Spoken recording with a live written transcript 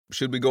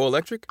Should we go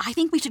electric? I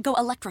think we should go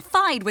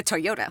electrified with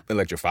Toyota.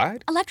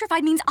 Electrified?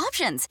 Electrified means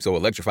options. So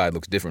electrified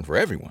looks different for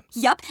everyone.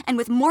 Yup, and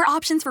with more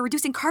options for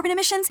reducing carbon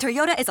emissions,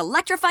 Toyota is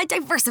electrified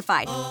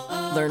diversified.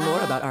 Learn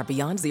more about our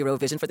Beyond Zero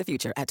vision for the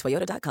future at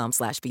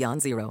toyota.com/Beyond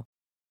Zero.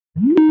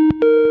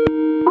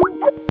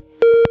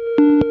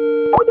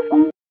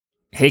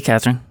 Hey,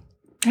 Catherine.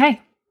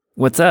 Hey.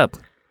 What's up?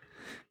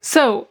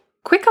 So,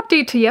 quick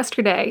update to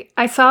yesterday.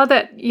 I saw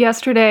that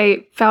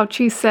yesterday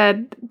Fauci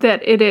said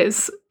that it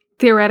is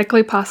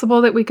theoretically possible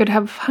that we could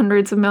have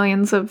hundreds of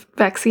millions of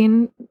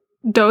vaccine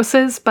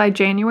doses by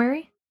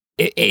January.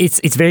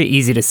 It's very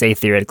easy to say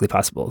theoretically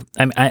possible.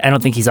 I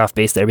don't think he's off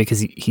base there because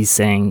he's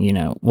saying,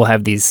 we'll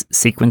have these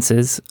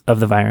sequences of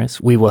the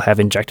virus. We will have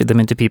injected them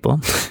into people.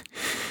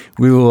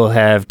 We will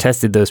have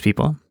tested those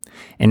people.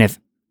 And if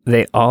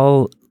they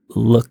all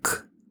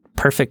look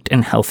perfect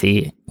and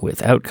healthy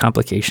without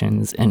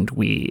complications, and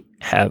we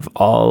have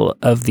all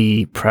of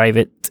the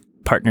private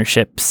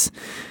partnerships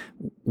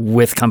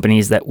with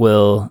companies that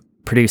will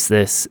produce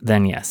this,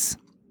 then yes.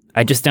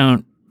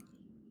 I'm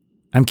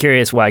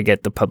curious why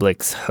get the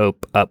public's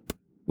hope up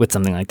with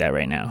something like that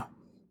right now.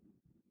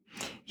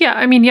 Yeah,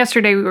 I mean,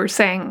 yesterday we were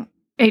saying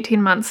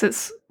 18 months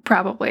is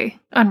probably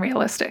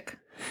unrealistic.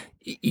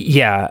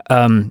 Yeah,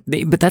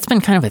 but that's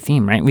been kind of a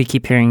theme, right? We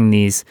keep hearing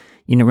these,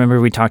 remember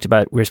we talked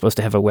about we're supposed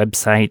to have a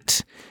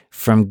website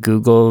from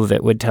Google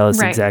that would tell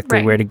us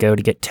exactly where to go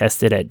to get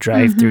tested at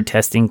drive-through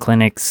testing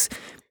clinics.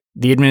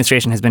 The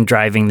administration has been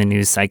driving the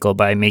news cycle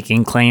by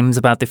making claims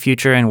about the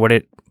future and what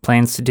it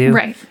plans to do.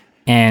 Right.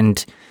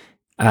 And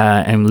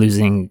I'm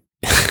losing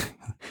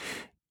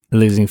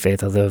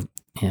faith, although,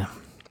 yeah.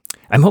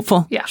 I'm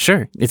hopeful. Yeah.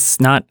 Sure.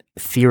 It's not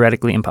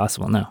theoretically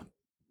impossible, no.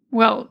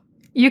 Well,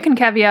 you can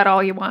caveat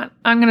all you want.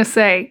 I'm going to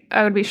say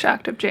I would be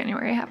shocked if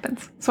January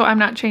happens. So I'm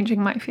not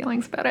changing my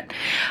feelings about it.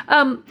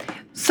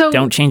 So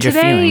don't change your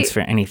feelings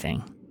for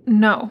anything.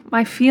 No,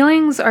 my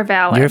feelings are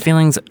valid. Your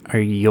feelings are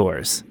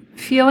yours.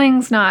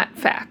 Feelings, not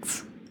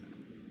facts.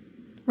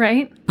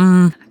 Right?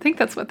 I think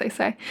that's what they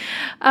say.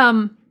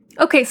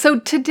 Okay, so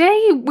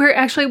today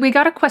we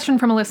got a question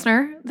from a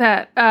listener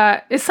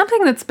that is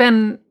something that's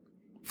been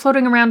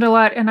floating around a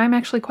lot, and I'm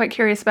actually quite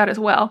curious about as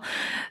well.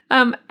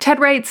 Ted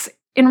writes,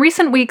 in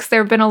recent weeks,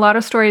 there have been a lot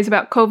of stories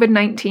about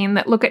COVID-19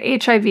 that look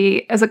at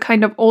HIV as a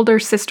kind of older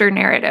sister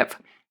narrative.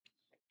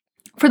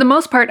 For the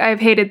most part,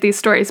 I've hated these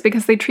stories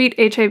because they treat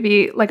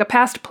HIV like a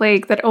past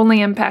plague that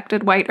only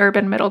impacted white,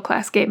 urban,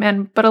 middle-class gay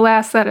men, but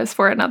alas, that is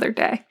for another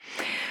day.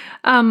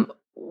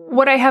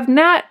 What I have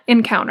not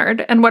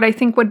encountered, and what I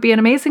think would be an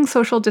amazing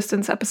social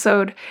distance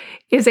episode,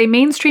 is a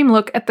mainstream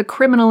look at the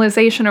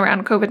criminalization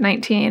around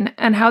COVID-19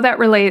 and how that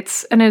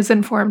relates and is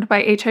informed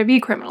by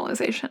HIV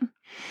criminalization.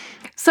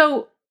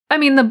 So, I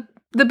mean,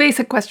 the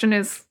basic question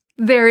is,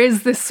 there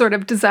is this sort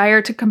of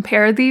desire to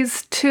compare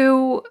these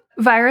two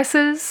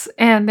viruses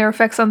and their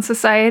effects on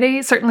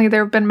society. Certainly,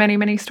 there have been many,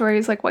 many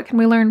stories like, what can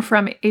we learn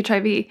from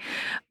HIV?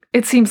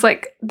 It seems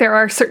like there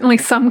are certainly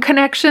some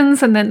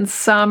connections, and then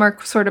some are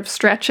sort of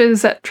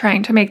stretches at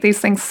trying to make these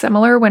things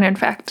similar when, in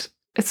fact,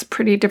 it's a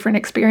pretty different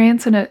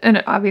experience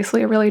and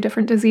obviously a really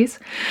different disease.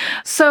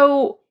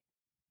 So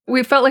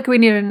we felt like we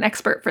needed an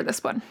expert for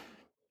this one.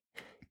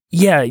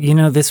 Yeah,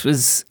 this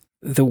was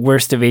the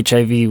worst of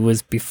HIV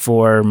was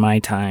before my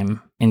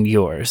time and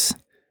yours.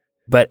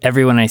 But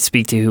everyone I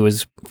speak to who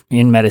was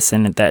in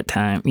medicine at that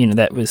time,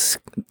 that was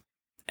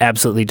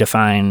absolutely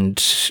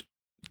defined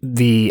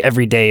the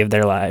every day of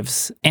their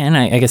lives. And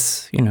I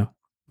guess,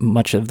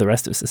 much of the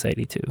rest of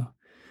society too.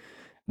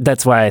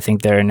 That's why I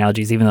think there are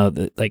analogies, even though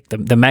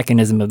the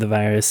mechanism of the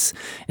virus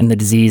and the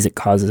disease it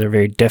causes are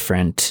very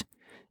different.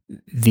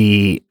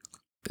 The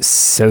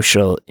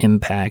social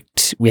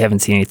impact, we haven't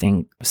seen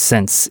anything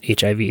since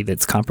HIV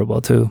that's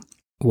comparable to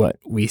what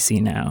we see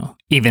now,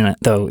 even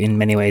though in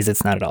many ways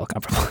it's not at all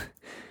comparable.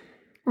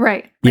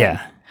 Right.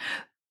 Yeah.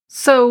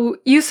 So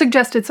you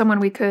suggested someone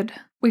we could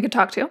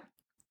talk to?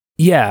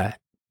 Yeah.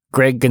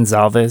 Greg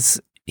Gonzalez,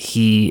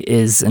 he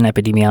is an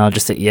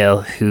epidemiologist at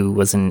Yale who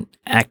was an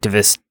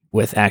activist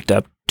with ACT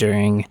UP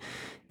during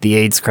the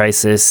AIDS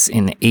crisis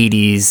in the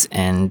 80s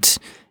and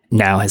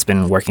now has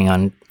been working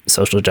on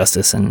social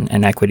justice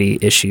and equity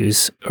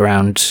issues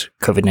around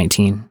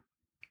COVID-19.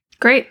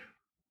 Great.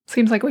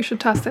 Seems like we should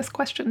toss this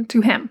question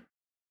to him.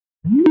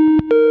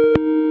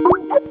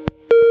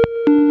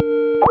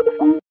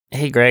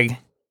 Hey, Greg.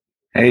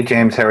 Hey,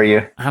 James. How are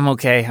you? I'm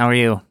okay. How are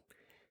you?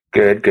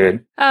 Good.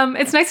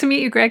 It's nice to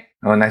meet you, Greg.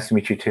 Oh, nice to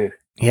meet you too.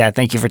 Yeah,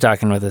 thank you for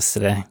talking with us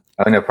today.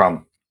 Oh, no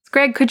problem.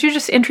 Greg, could you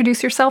just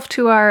introduce yourself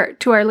to our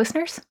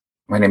listeners?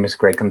 My name is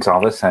Greg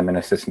Gonzalez. I'm an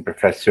assistant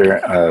professor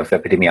of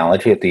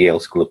epidemiology at the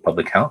Yale School of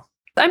Public Health.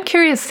 I'm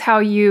curious how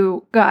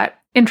you got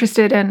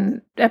interested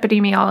in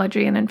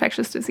epidemiology and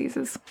infectious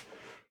diseases.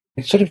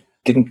 I sort of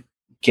didn't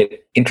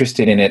get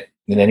interested in it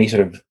in any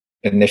sort of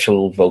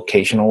initial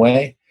vocational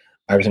way.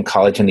 I was in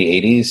college in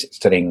the 80s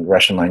studying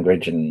Russian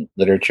language and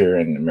literature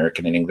and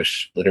American and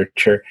English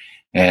literature,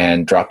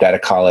 and dropped out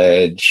of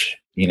college,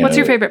 What's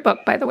your favorite book,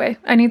 by the way?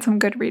 I need some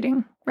good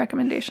reading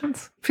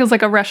recommendations. Feels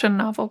like a Russian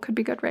novel could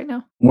be good right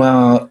now.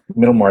 Well,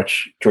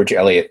 Middlemarch, George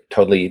Eliot,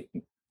 totally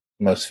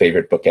most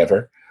favorite book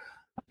ever.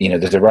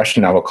 There's a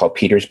Russian novel called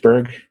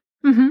Petersburg.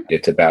 Mm-hmm.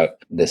 It's about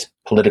this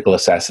political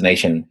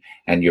assassination,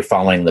 and you're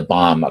following the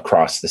bomb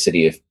across the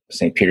city of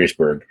St.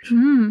 Petersburg.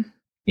 Mm.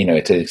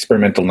 It's an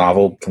experimental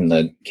novel from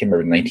I can't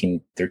remember,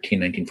 1913,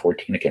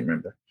 1914, I can't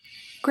remember.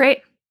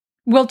 Great.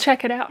 We'll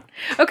check it out.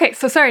 Okay,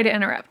 so sorry to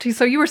interrupt.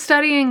 So you were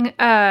studying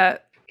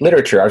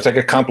literature. I was like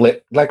a comp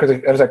lit, I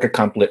was like a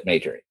comp lit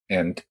major,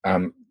 and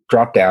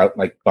dropped out,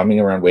 like bumming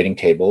around waiting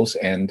tables.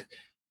 And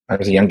I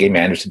was a young gay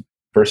man. It was the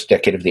first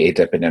decade of the AIDS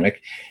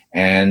epidemic,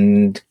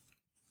 and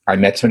I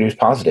met somebody who was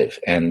positive,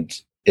 and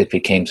it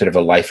became sort of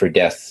a life or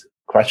death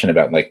question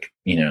about, like,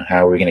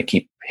 how are we going to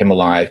keep him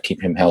alive,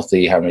 keep him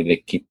healthy? How am I going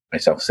to keep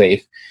myself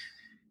safe?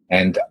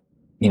 And,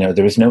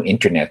 there was no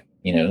internet,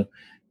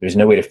 there's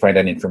no way to find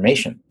out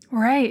information.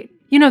 Right.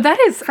 That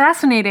is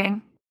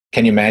fascinating.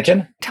 Can you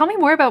imagine? Tell me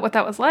more about what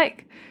that was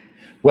like.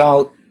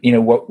 Well,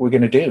 what we're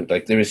going to do,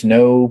 like, there was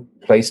no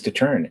place to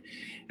turn.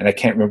 And I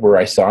can't remember where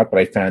I saw it, but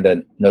I found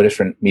a notice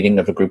from a meeting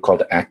of a group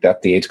called ACT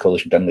UP, the AIDS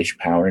Coalition to Unleash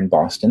Power in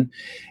Boston,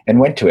 and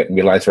went to it and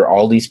realized there were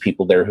all these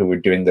people there who were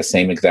doing the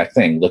same exact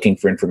thing, looking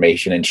for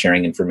information and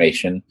sharing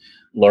information,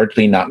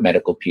 largely not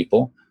medical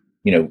people.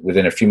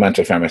 Within a few months,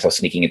 I found myself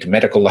sneaking into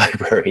medical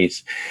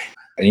libraries.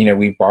 And,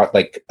 we bought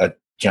like a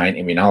giant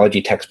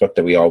immunology textbook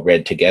that we all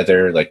read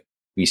together. Like,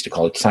 we used to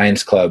call it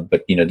Science Club,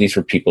 but, these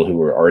were people who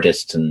were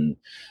artists and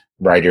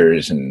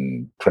writers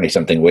and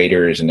 20-something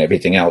waiters and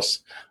everything else.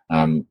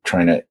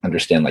 Trying to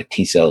understand like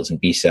T cells and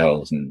B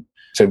cells. And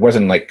so it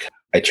wasn't like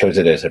I chose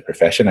it as a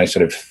profession. I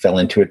sort of fell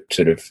into it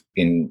sort of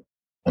in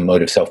a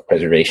mode of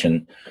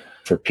self-preservation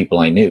for people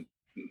I knew.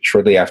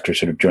 Shortly after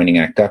sort of joining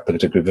ACT UP,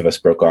 because a group of us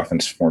broke off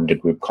and formed a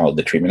group called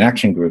the Treatment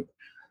Action Group.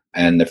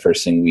 And the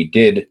first thing we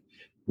did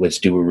was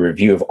do a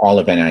review of all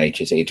of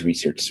NIH's AIDS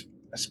research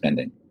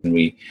spending. And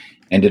we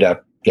ended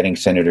up getting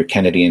Senator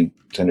Kennedy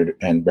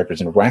and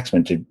Representative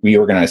Waxman to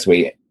reorganize the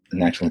way the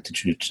National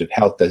Institutes of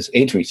Health does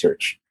AIDS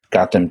research.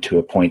 Got them to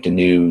appoint a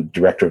new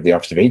director of the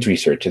Office of AIDS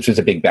Research. This was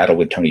a big battle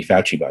with Tony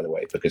Fauci, by the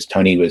way, because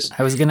Tony was...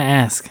 I was going to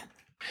ask.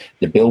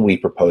 The bill we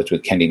proposed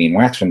with Kennedy and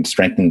Waxman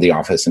strengthened the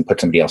office and put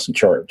somebody else in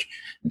charge.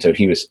 And so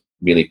he was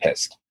really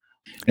pissed.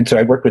 And so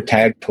I worked with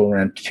TAG till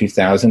around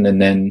 2000,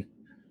 and then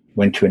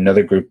went to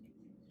another group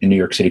in New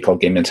York City called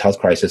Gay Men's Health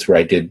Crisis, where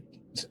I did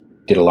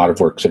a lot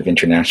of work sort of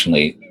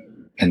internationally.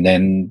 And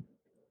then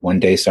one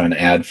day saw an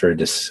ad for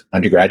this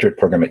undergraduate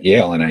program at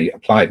Yale, and I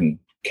applied and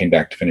came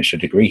back to finish a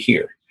degree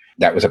here.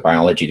 That was a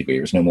biology degree.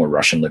 There was no more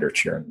Russian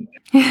literature.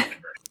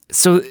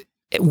 So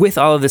with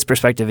all of this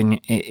perspective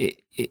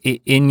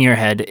in your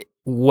head,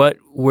 what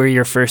were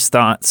your first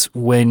thoughts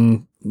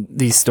when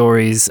these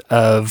stories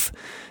of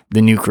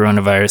the new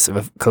coronavirus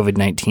of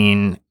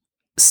COVID-19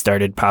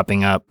 started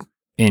popping up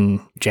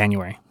in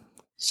January?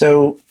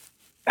 So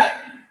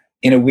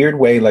in a weird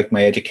way, like,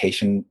 my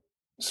education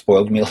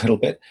spoiled me a little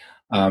bit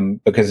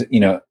because,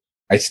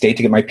 I stayed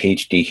to get my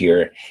PhD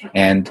here,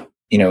 and,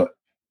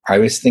 I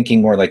was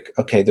thinking more like,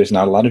 okay, there's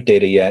not a lot of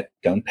data yet.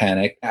 Don't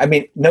panic. I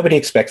mean, nobody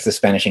expects the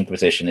Spanish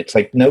Inquisition. It's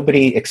like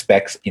nobody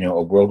expects,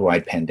 a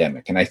worldwide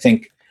pandemic. And I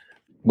think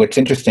what's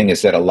interesting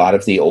is that a lot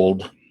of the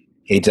old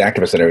AIDS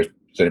activists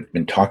that I've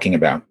been talking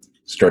about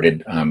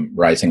started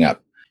rising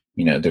up.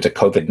 There's a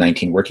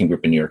COVID-19 working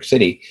group in New York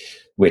City,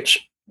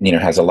 which,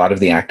 has a lot of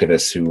the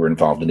activists who were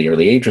involved in the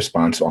early AIDS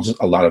response, also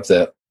a lot of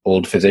the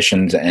old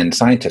physicians and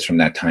scientists from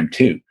that time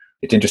too.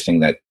 It's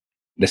interesting that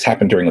this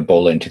happened during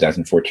Ebola in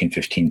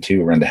 2014-15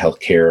 too, around the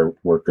healthcare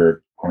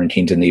worker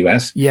quarantines in the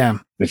U.S. Yeah.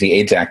 It was the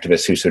AIDS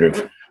activists who sort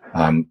of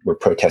were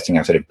protesting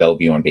outside of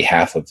Bellevue on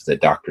behalf of the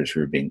doctors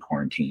who were being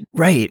quarantined.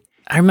 Right.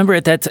 I remember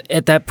at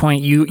that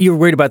point, you were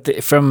worried about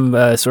from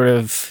sort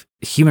of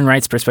human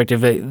rights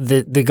perspective,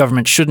 the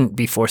government shouldn't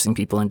be forcing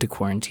people into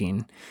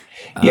quarantine.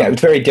 Yeah, it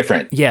was very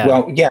different. Yeah.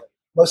 Well, yeah,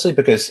 mostly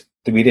because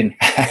we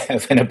didn't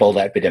have an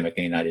Ebola epidemic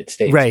in the United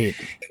States. Right.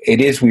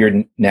 It is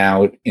weird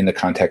now in the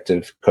context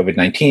of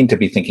COVID-19 to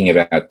be thinking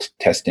about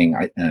testing,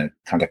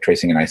 contact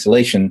tracing and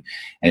isolation,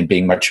 and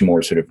being much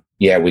more sort of,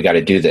 yeah, we got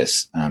to do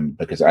this,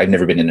 because I've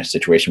never been in a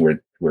situation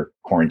where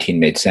quarantine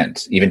made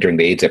sense. Even during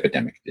the AIDS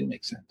epidemic, it didn't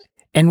make sense.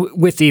 And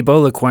with the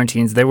Ebola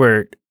quarantines, there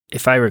were,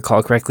 if I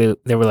recall correctly,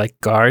 there were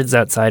like guards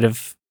outside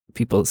of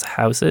people's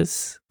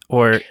houses,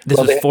 or this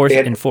was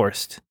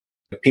enforced.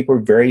 People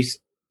were very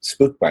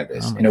spooked by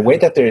this in a way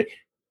that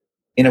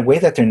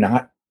they're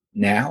not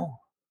now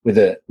with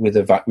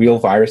a real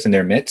virus in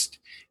their midst.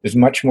 There's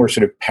much more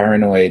sort of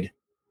paranoid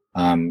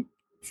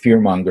fear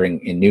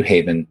mongering in New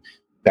Haven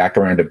back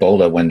around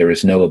Ebola, when there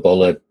was no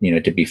Ebola,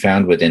 to be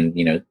found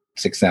within,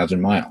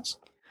 6,000 miles.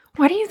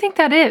 Why do you think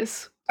that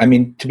is? I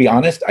mean, to be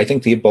honest, I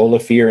think the Ebola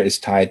fear is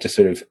tied to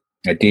sort of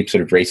a deep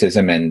sort of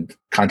racism and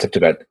concept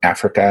about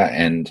Africa.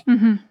 And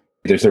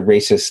there's a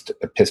racist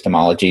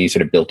epistemology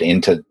sort of built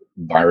into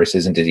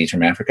viruses and disease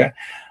from Africa.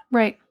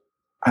 Right.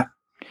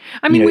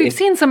 I mean, we've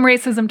seen some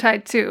racism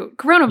tied to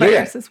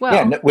coronavirus as well.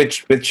 Yeah,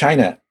 which with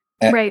China.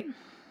 Right.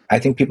 I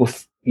think people,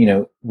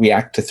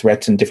 react to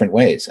threats in different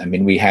ways. I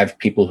mean, we have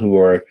people who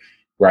are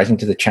rising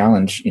to the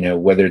challenge,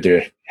 whether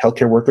they're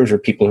healthcare workers or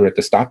people who are at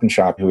the Stop and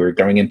Shop who are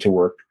going into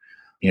work,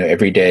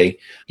 every day,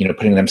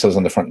 putting themselves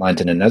on the front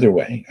lines in another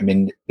way. I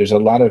mean, there's a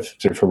lot of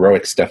sort of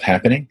heroic stuff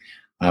happening.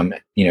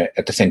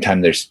 At the same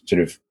time, there's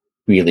sort of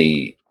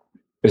really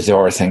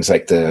bizarre things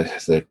like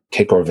the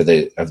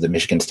takeover of the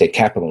Michigan State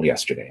Capitol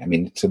yesterday. I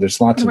mean, so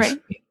there's lots of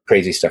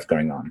crazy stuff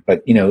going on.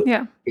 But,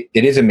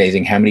 it is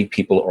amazing how many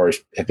people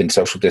have been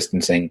social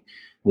distancing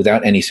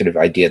without any sort of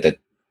idea that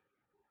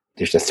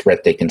there's a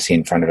threat they can see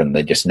in front of them.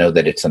 They just know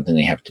that it's something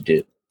they have to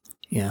do.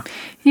 Yeah.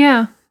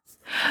 Yeah.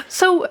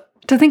 So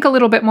to think a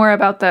little bit more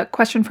about the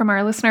question from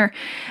our listener,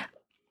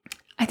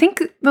 I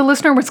think the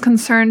listener was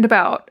concerned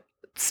about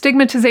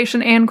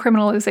stigmatization and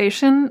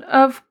criminalization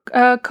of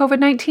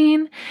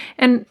COVID-19.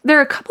 And there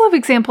are a couple of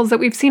examples that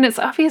we've seen. It's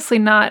obviously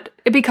not,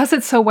 because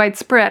it's so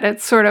widespread,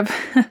 it's sort of,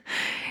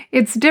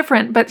 it's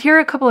different. But here are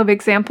a couple of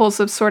examples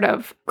of sort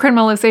of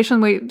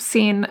criminalization we've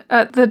seen.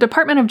 The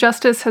Department of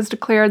Justice has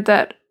declared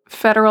that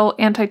federal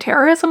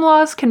anti-terrorism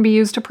laws can be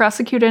used to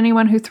prosecute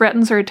anyone who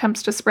threatens or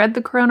attempts to spread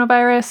the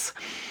coronavirus.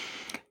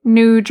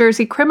 New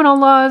Jersey criminal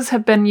laws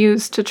have been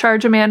used to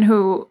charge a man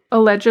who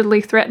allegedly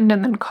threatened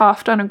and then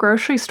coughed on a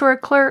grocery store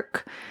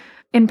clerk.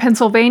 In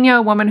Pennsylvania,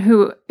 a woman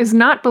who is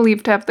not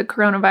believed to have the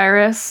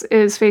coronavirus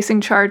is facing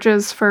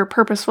charges for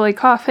purposefully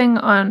coughing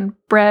on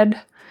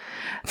bread.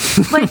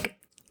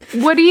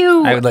 What do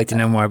you... I would like to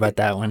know more about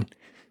that one.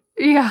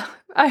 Yeah,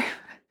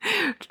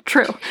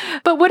 true.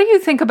 But what do you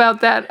think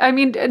about that? I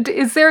mean,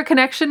 is there a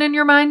connection in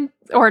your mind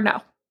or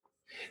no?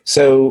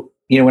 So,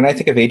 when I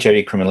think of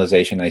HIV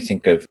criminalization, I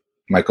think of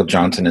Michael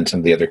Johnson and some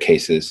of the other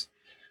cases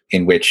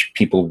in which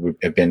people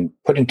have been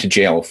put into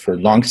jail for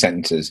long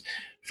sentences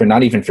for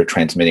not even for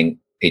transmitting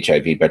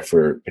HIV, but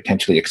for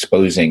potentially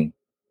exposing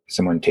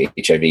someone to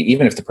HIV,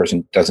 even if the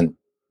person doesn't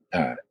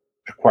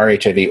acquire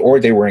HIV or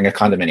they're wearing a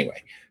condom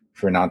anyway,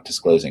 for not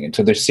disclosing. And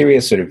so there's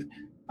serious sort of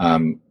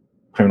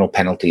criminal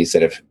penalties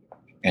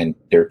and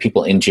there are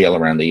people in jail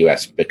around the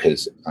U.S.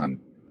 because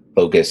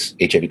bogus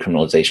HIV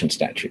criminalization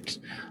statutes.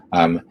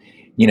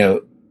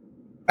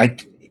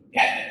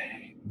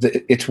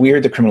 It's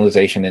weird, the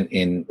criminalization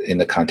in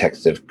the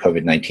context of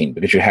COVID-19,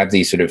 because you have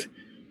these sort of,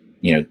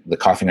 the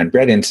coughing on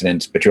bread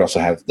incidents, but you also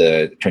have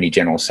the Attorney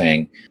General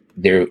saying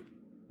they're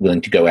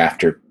willing to go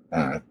after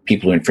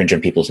people who infringe on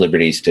people's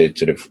liberties to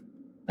sort of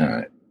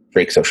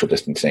break social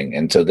distancing.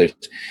 And so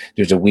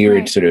there's a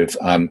weird sort of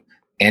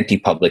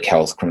anti-public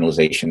health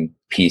criminalization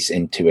piece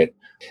into it.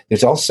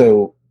 There's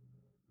also,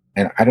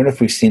 and I don't know if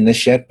we've seen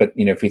this yet, but,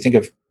 if we think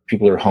of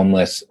people who are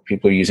homeless,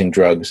 people who are using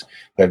drugs,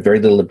 who have very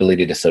little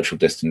ability to social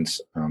distance,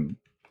 and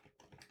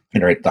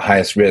are at the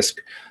highest risk,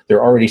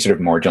 they're already sort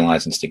of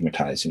marginalized and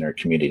stigmatized in our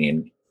community.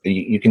 And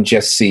you can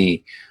just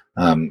see,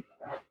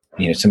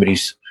 somebody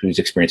who's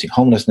experiencing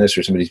homelessness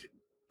or somebody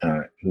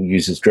who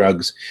uses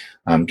drugs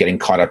getting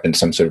caught up in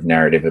some sort of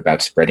narrative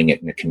about spreading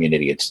it in the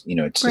community. It's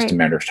just a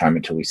matter of time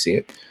until we see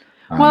it.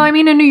 Well, I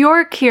mean, in New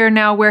York here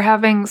now, we're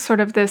having sort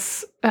of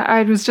this,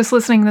 I was just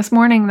listening this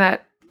morning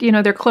that,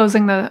 they're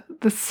closing the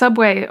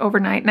subway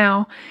overnight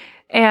now.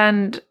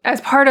 And as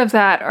part of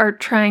that are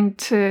trying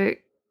to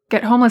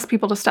get homeless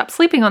people to stop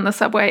sleeping on the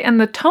subway. And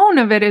the tone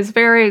of it is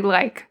very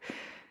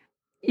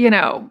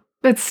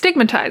it's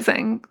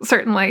stigmatizing,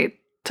 certainly,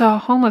 to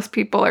homeless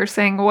people are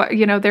saying,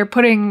 they're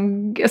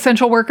putting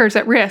essential workers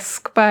at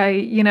risk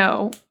by,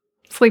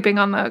 sleeping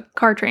on the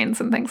car trains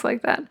and things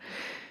like that.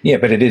 Yeah,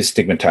 but it is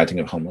stigmatizing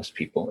of homeless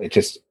people.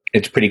 It's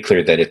pretty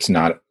clear that it's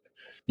not,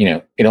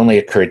 it only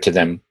occurred to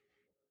them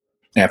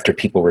after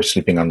people were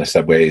sleeping on the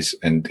subways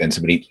and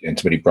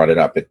somebody brought it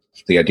up.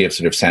 It's the idea of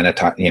sort of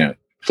sanitize,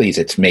 please,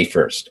 it's May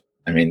 1st.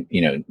 I mean,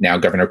 now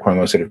Governor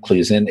Cuomo sort of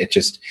clues in.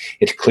 It's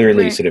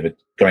clearly sort of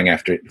going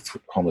after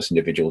homeless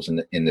individuals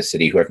in the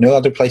city who have no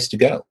other place to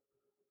go.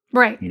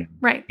 Right.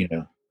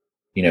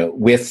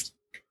 With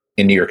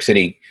in New York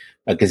City,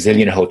 a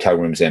gazillion hotel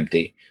rooms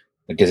empty,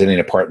 a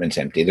gazillion apartments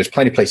empty. There's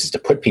plenty of places to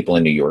put people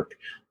in New York,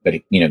 but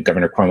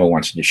Governor Cuomo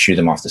wants to shoo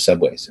them off the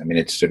subways. I mean,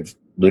 it's sort of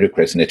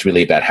ludicrous, and it's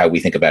really about how we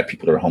think about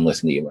people who are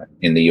homeless in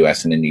the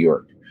U.S. and in New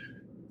York.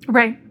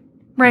 Right.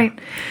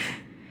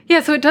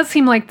 Yeah, so it does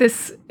seem like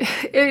this.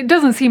 It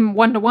doesn't seem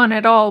one-to-one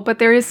at all, but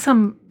there is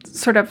some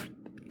sort of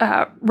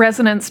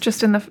resonance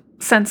just in the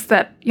sense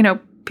that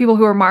people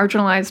who are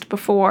marginalized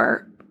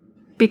before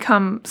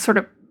become sort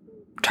of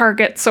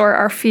targets, or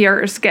our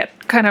fears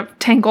get kind of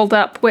tangled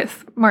up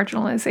with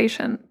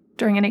marginalization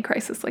during any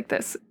crisis like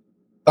this.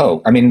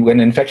 Oh, I mean, when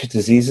infectious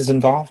disease is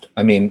involved,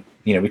 I mean,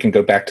 we can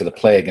go back to the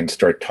plague and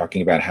start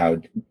talking about how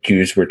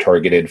Jews were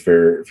targeted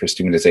for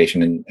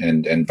stigmatization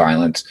and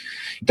violence.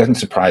 It doesn't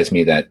surprise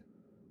me that,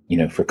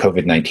 for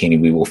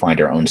COVID-19, we will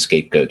find our own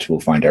scapegoats. We'll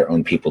find our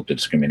own people to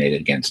discriminate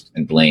against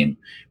and blame.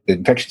 The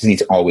infectious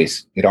disease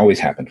always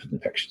happens with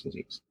infectious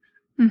disease.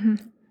 Mm-hmm.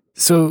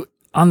 So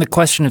on the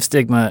question of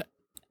stigma,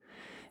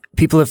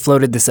 people have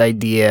floated this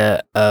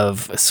idea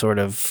of a sort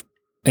of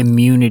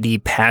immunity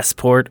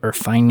passport, or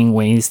finding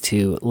ways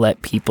to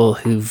let people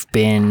who've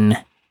been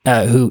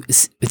who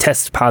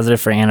test positive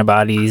for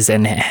antibodies,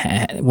 and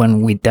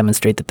when we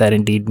demonstrate that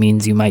indeed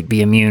means you might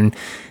be immune,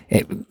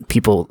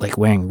 people like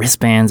wearing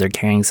wristbands or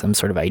carrying some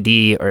sort of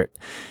ID, or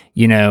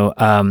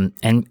and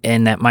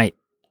that might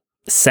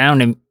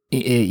sound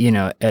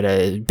at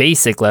a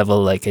basic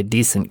level like a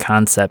decent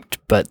concept,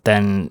 but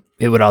then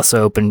it would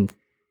also open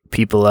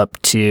people up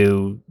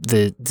to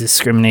the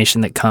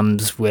discrimination that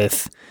comes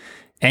with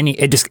any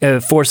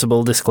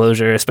forcible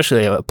disclosure,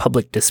 especially a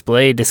public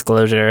display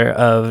disclosure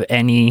of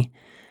any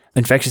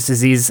infectious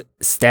disease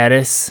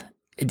status.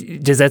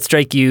 Does that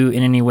strike you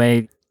in any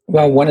way?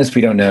 Well, one is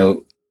we don't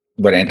know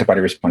what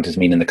antibody responses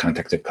mean in the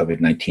context of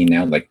COVID-19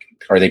 now. Like,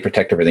 are they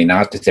protective? Are they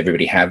not? Does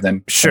everybody have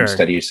them? Sure. Some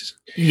studies.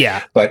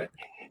 Yeah. But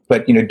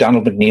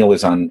Donald McNeil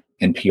was on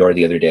NPR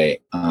the other day,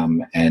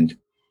 and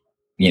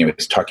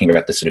was talking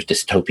about this sort of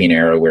dystopian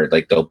era where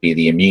like there'll be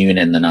the immune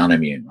and the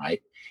non-immune,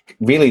 right?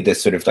 Really,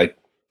 this sort of like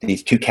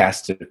these two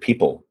castes of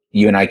people.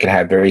 You and I could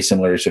have very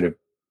similar sort of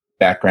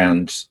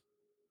backgrounds,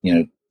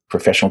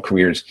 professional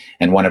careers,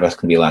 and one of us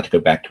can be allowed to go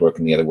back to work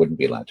and the other wouldn't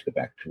be allowed to go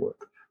back to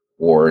work,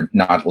 or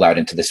not allowed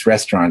into this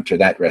restaurant or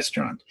that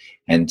restaurant.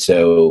 And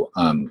so,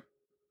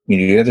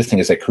 the other thing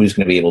is like, who's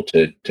going to be able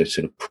to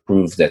sort of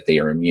prove that they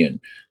are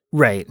immune?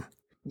 Right.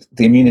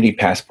 The immunity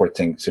passport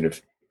thing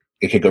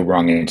it could go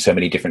wrong in so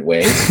many different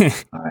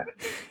ways.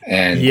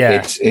 And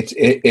yeah.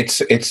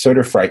 it's sort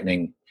of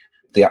frightening.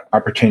 The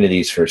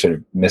opportunities for sort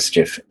of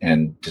mischief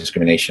and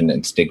discrimination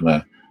and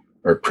stigma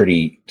are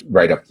pretty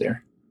right up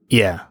there.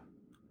 Yeah.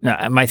 No,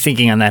 my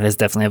thinking on that has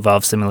definitely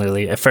evolved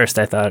similarly. At first,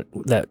 I thought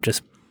that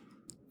just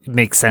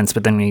makes sense,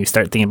 but then when you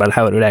start thinking about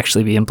how it would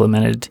actually be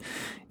implemented,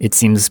 it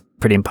seems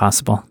pretty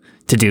impossible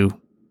to do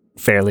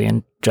fairly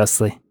and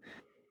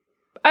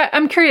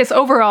I'm curious,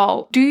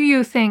 overall, do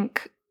you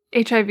think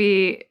HIV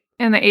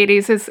in the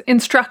 80s is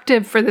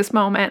instructive for this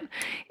moment,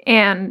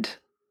 and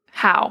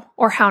how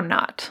or how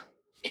not?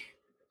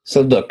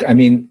 So look, I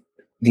mean,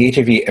 the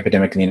HIV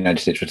epidemic in the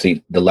United States was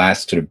the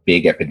last sort of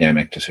big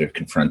epidemic to sort of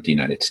confront the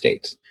United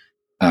States.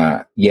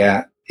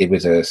 It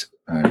was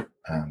a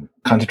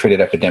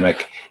concentrated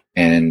epidemic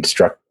and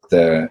struck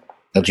the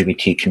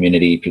LGBT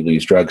community, people who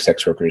use drugs,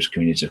 sex workers,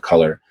 communities of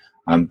color.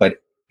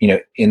 But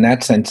in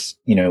that sense,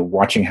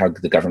 watching how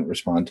the government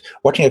responds,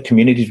 watching how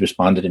communities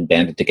responded and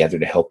banded together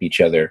to help each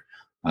other,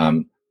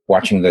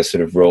 watching the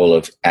sort of role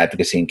of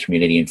advocacy and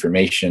community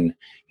information,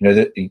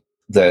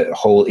 the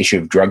whole issue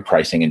of drug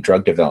pricing and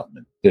drug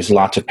development. There's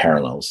lots of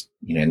parallels.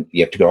 And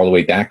you have to go all the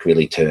way back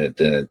really to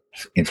the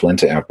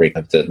influenza outbreak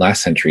of the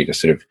last century to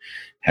sort of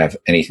have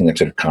anything that's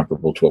sort of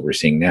comparable to what we're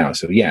seeing now.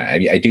 So yeah,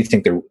 I do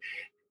think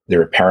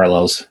there are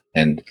parallels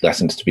and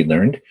lessons to be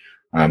learned.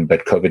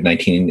 But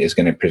COVID-19 is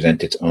going to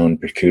present its own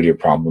peculiar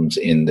problems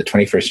in the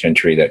 21st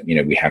century that,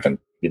 we haven't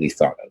really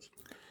thought of.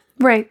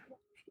 Right.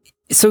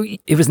 So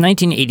it was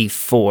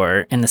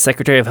 1984, and the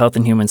Secretary of Health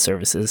and Human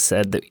Services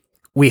said that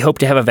we hope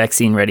to have a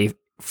vaccine ready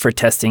for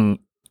testing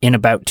in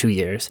about 2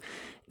 years.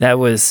 That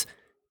was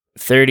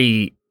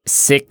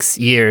 36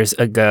 years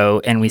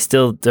ago, and we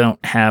still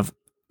don't have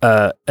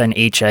an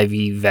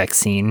HIV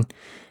vaccine.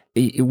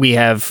 We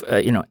have,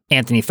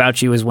 Anthony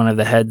Fauci was one of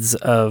the heads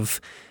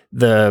of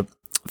the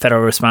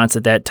federal response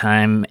at that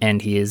time,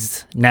 and he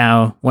is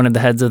now one of the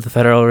heads of the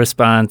federal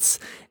response.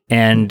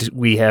 And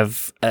we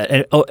have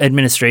a federal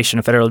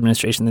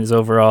administration that is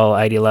overall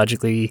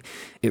ideologically,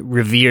 it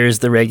reveres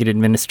the Reagan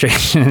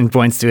administration and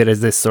points to it as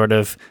this sort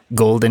of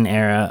golden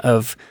era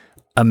of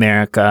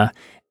America.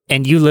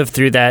 And you lived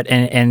through that,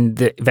 and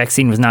the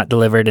vaccine was not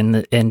delivered,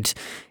 and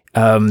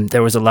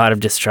there was a lot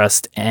of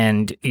distrust,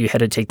 and you had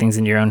to take things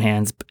into your own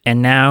hands.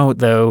 And now,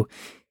 though,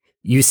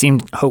 you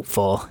seemed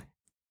hopeful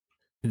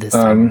this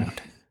time.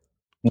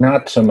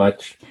 Not so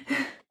much.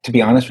 To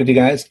be honest with you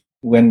guys,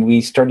 when we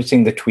started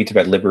seeing the tweets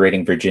about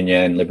liberating Virginia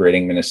and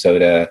liberating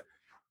Minnesota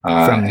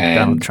from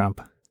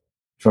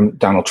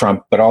Donald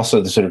Trump, but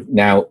also the sort of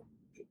now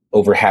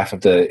over half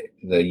of the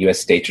U.S.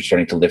 states are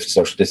starting to lift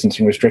social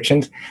distancing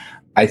restrictions,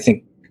 I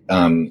think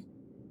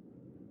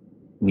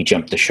we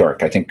jumped the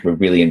shark. I think we're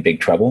really in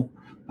big trouble.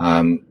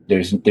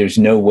 There's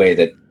no way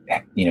that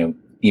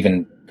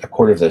even a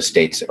quarter of those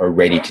states are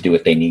ready to do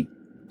what they need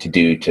to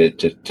do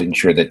to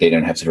ensure that they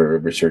don't have sort of a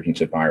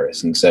resurgence of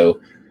virus. And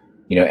so,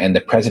 and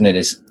the president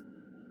is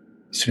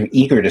sort of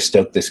eager to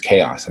stoke this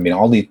chaos. I mean,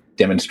 all the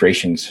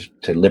demonstrations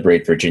to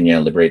liberate Virginia,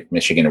 liberate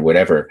Michigan, or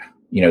whatever,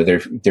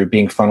 they're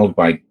being funneled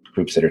by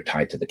groups that are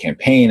tied to the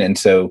campaign. And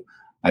so,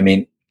 I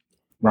mean,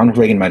 Ronald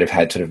Reagan might have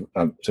had sort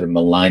of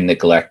malign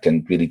neglect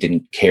and really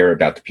didn't care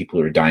about the people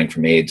who are dying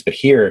from AIDS. But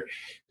here,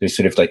 there's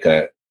sort of like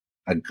a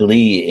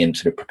glee in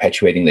sort of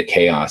perpetuating the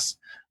chaos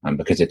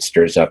because it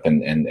stirs up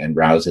and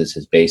rouses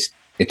his base.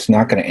 It's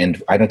not going to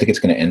end. I don't think it's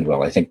going to end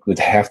well. I think with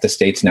half the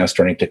states now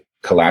starting to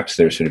collapse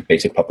their sort of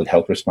basic public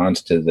health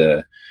response to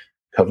the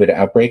COVID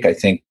outbreak, I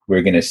think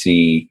we're going to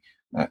see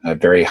a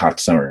very hot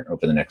summer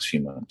over the next few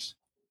months.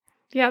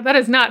 Yeah, that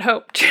is not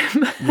hope,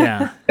 Jim.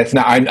 Yeah, it's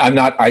not. I'm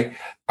not going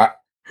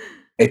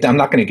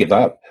to give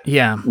up.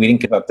 Yeah, we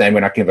didn't give up then. We're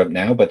not giving up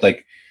now. But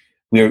like,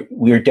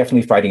 we're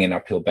definitely fighting an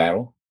uphill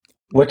battle.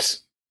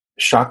 What's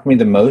shocked me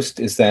the most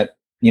is that,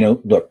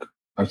 look,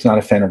 I was not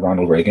a fan of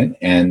Ronald Reagan,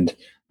 and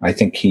I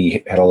think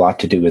he had a lot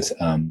to do with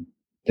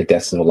the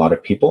deaths of a lot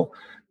of people.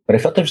 But I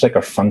felt there was like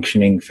a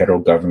functioning federal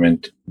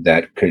government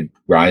that could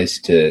rise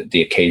to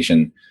the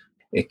occasion.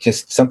 It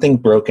just, something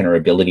broke in our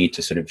ability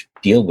to sort of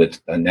deal with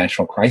a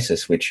national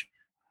crisis, which,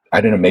 I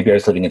don't know, maybe I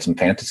was living in some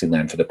fantasy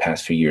land for the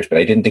past few years, but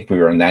I didn't think we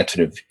were on that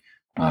sort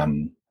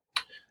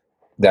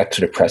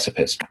of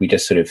precipice. We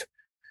just sort of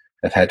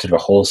have had sort of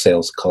a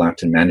wholesale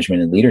collapse in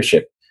management and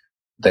leadership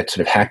that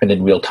sort of happened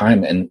in real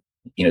time. And,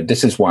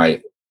 this is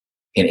why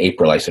in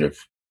April I sort of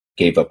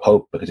gave up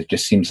hope, because it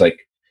just seems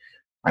like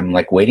I'm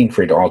like waiting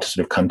for it all to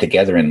sort of come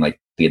together and like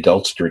the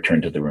adults to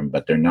return to the room,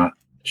 but they're not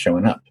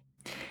showing up.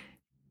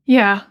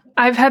 Yeah,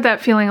 I've had that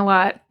feeling a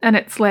lot, and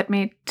it's led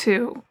me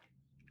to,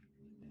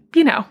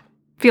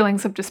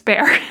 feelings of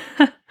despair.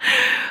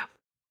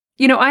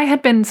 I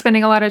had been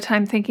spending a lot of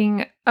time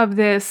thinking of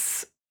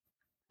this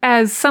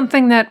as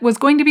something that was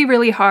going to be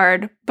really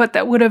hard, but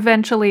that would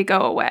eventually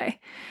go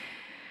away.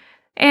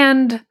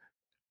 And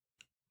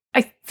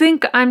I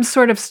think I'm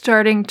sort of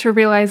starting to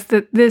realize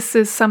that this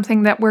is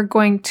something that we're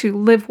going to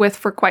live with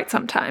for quite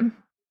some time.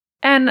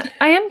 And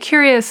I am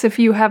curious if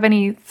you have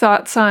any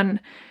thoughts on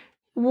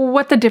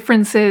what the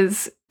difference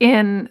is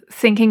in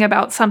thinking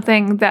about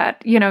something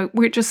that,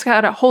 we just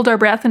got to hold our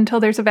breath until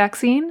there's a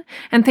vaccine,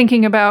 and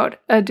thinking about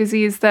a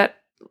disease that,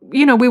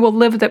 we will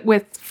live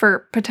with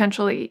for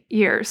potentially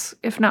years,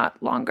 if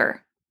not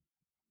longer.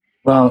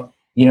 Well,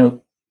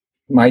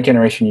 my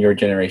generation, your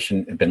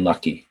generation have been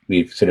lucky.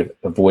 We've sort of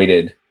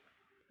avoided,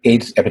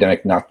 AIDS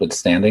epidemic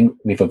notwithstanding,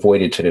 we've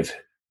avoided sort of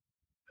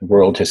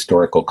world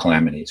historical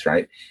calamities,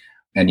 right?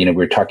 And, we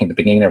were talking at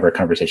the beginning of our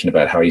conversation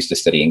about how I used to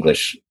study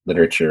English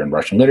literature and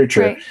Russian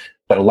literature, right,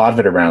 but a lot of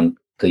it around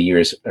the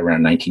years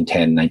around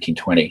 1910,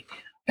 1920.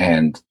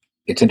 And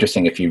it's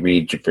interesting, if you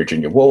read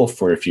Virginia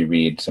Woolf or if you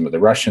read some of the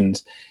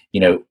Russians,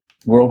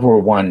 World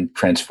War I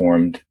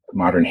transformed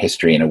modern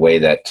history in a way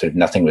that sort of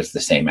nothing was the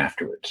same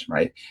afterwards,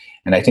 right?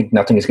 And I think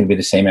nothing is going to be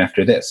the same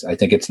after this. I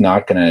think it's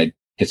not going to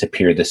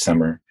disappear this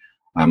summer.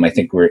 I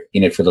think we're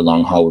in it for the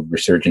long haul with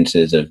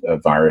resurgences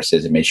of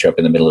viruses. It may show up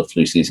in the middle of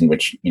flu season,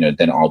 which,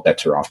 then all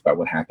bets are off about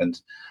what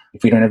happens.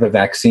 If we don't have a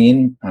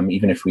vaccine,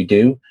 even if we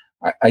do,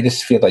 I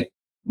just feel like,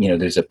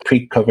 there's a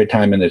pre-COVID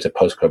time and there's a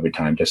post-COVID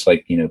time, just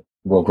like,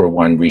 World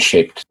War I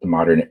reshaped the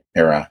modern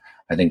era.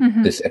 I think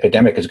this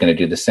epidemic is going to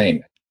do the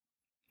same.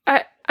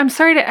 I'm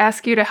sorry to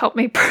ask you to help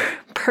me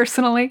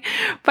personally,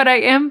 but I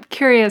am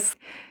curious.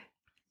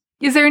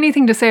 Is there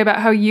anything to say about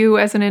how you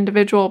as an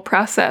individual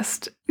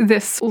processed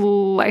this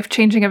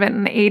life-changing event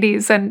in the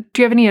 80s? And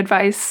do you have any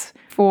advice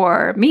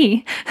for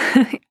me?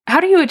 How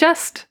do you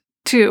adjust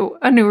to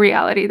a new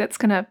reality that's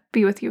going to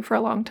be with you for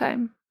a long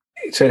time?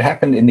 So it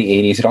happened in the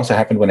 80s. It also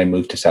happened when I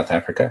moved to South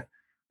Africa,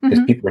 because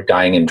people were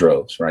dying in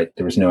droves, right?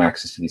 There was no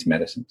access to these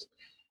medicines.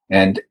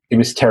 And it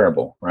was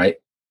terrible, right?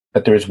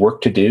 But there was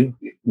work to do.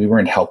 We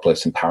weren't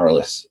helpless and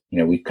powerless.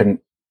 We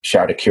couldn't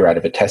shout a cure out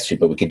of a test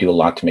tube, but we could do a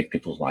lot to make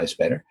people's lives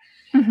better.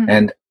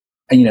 And,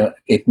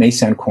 it may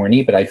sound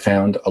corny, but I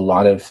found a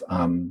lot of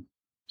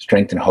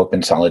strength and hope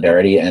and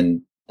solidarity.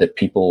 And the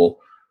people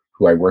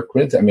who I worked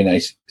with,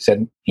 I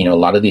said, a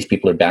lot of these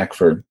people are back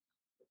for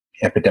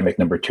epidemic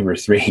number 2 or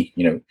 3,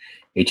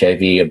 HIV,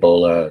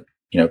 Ebola,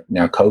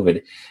 now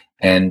COVID.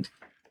 And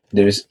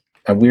there's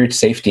a weird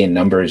safety in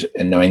numbers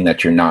and knowing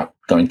that you're not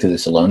going through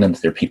this alone, and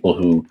that there are people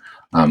who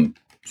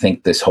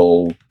think this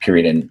whole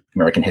period in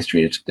American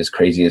history is as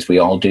crazy as we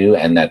all do,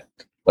 and that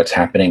what's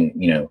happening,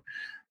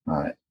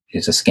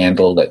 is a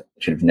scandal that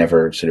should have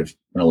never sort of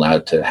been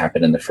allowed to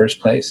happen in the first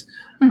place.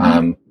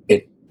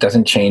 It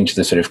doesn't change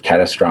the sort of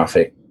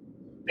catastrophic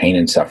pain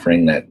and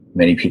suffering that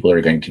many people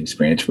are going to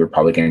experience. We're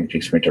probably going to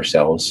experience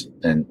ourselves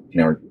and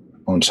our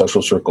own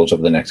social circles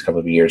over the next couple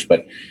of years,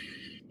 but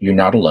you're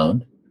not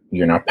alone.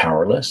 You're not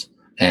powerless.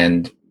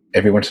 And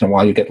every once in a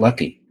while you get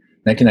lucky.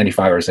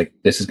 1995, I was like,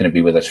 this is going to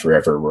be with us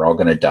forever. We're all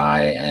going to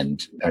die.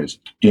 And I was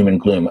doom and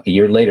gloom. A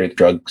year later,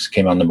 drugs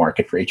came on the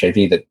market for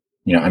HIV that,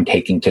 I'm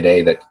taking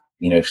today that,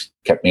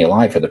 kept me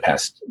alive for the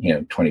past,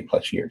 20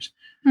 plus years.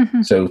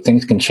 So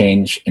things can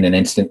change in an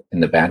instant in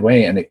the bad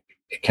way. And it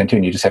can too.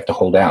 And you just have to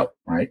hold out,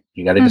 right?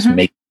 You got to just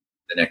make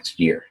the next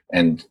year.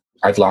 And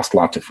I've lost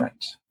lots of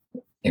friends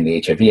in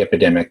the HIV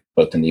epidemic,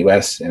 both in the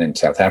US and in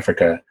South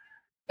Africa.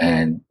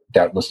 And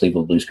doubtlessly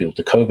we'll lose people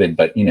to COVID,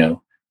 but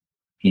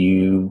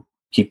you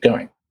keep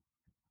going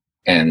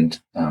and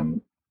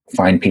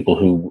find people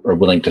who are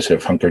willing to sort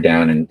of hunker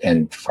down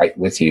and fight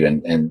with you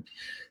and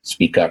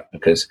speak up,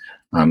 because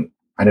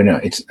I don't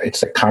know,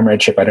 it's a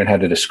comradeship. I don't know how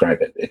to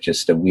describe it. It's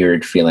just a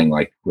weird feeling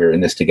like we're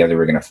in this together.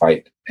 We're going to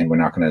fight and we're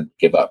not going to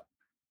give up.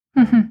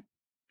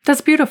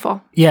 That's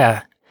beautiful.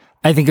 Yeah.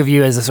 I think of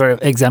you as a sort of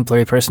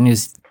exemplary person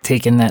who's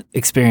taken that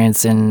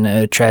experience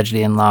in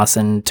tragedy and loss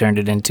and turned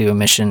it into a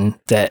mission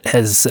that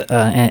has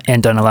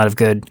and done a lot of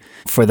good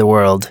for the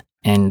world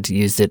and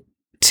used it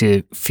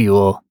to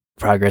fuel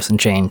progress and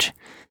change.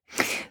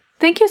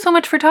 Thank you so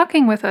much for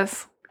talking with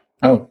us.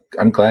 Oh,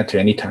 I'm glad to,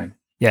 anytime.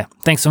 Yeah.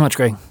 Thanks so much,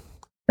 Greg.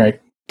 All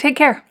right. Take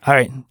care. All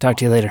right. Talk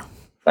to you later.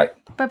 Bye.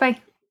 Bye-bye.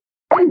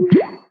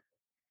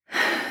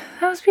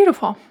 That was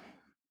beautiful.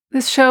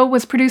 This show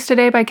was produced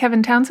today by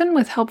Kevin Townsend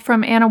with help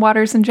from Anna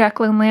Waters and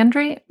Jacqueline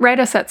Landry. Write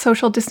us at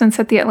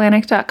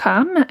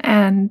socialdistanceattheatlantic.com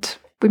and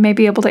we may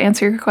be able to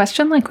answer your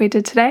question like we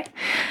did today.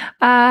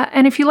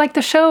 And if you like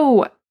the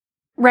show,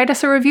 write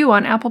us a review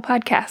on Apple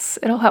Podcasts.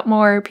 It'll help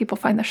more people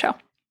find the show.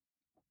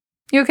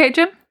 You okay,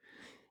 Jim?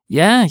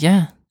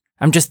 Yeah.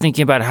 I'm just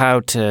thinking about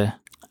how to...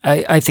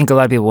 I think a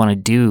lot of people want to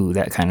do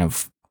that kind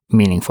of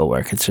meaningful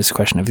work. It's just a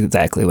question of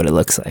exactly what it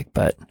looks like,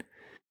 but...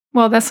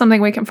 Well, that's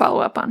something we can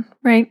follow up on,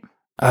 right?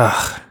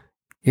 Ugh,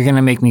 you're going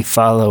to make me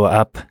follow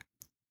up.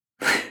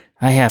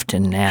 I have to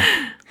nap.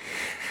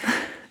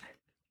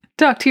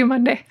 Talk to you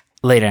Monday.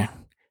 Later.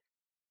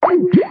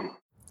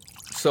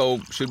 So,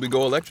 should we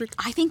go electric?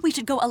 I think we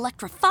should go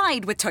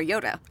electrified with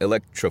Toyota.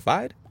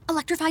 Electrified?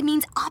 Electrified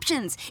means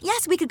options.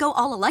 Yes, we could go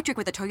all electric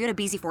with a Toyota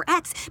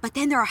BZ4X, but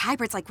then there are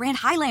hybrids like Grand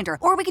Highlander,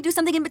 or we could do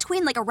something in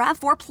between like a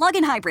RAV4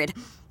 plug-in hybrid.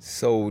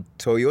 So,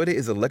 Toyota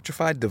is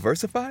electrified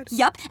diversified?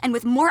 Yup, and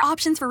with more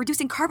options for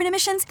reducing carbon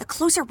emissions, the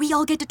closer we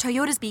all get to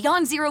Toyota's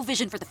Beyond Zero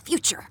vision for the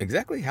future.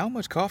 Exactly how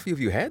much coffee have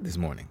you had this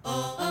morning?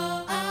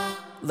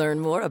 Learn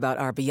more about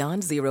our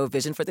Beyond Zero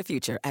vision for the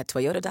future at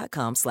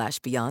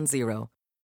toyota.com/beyond zero.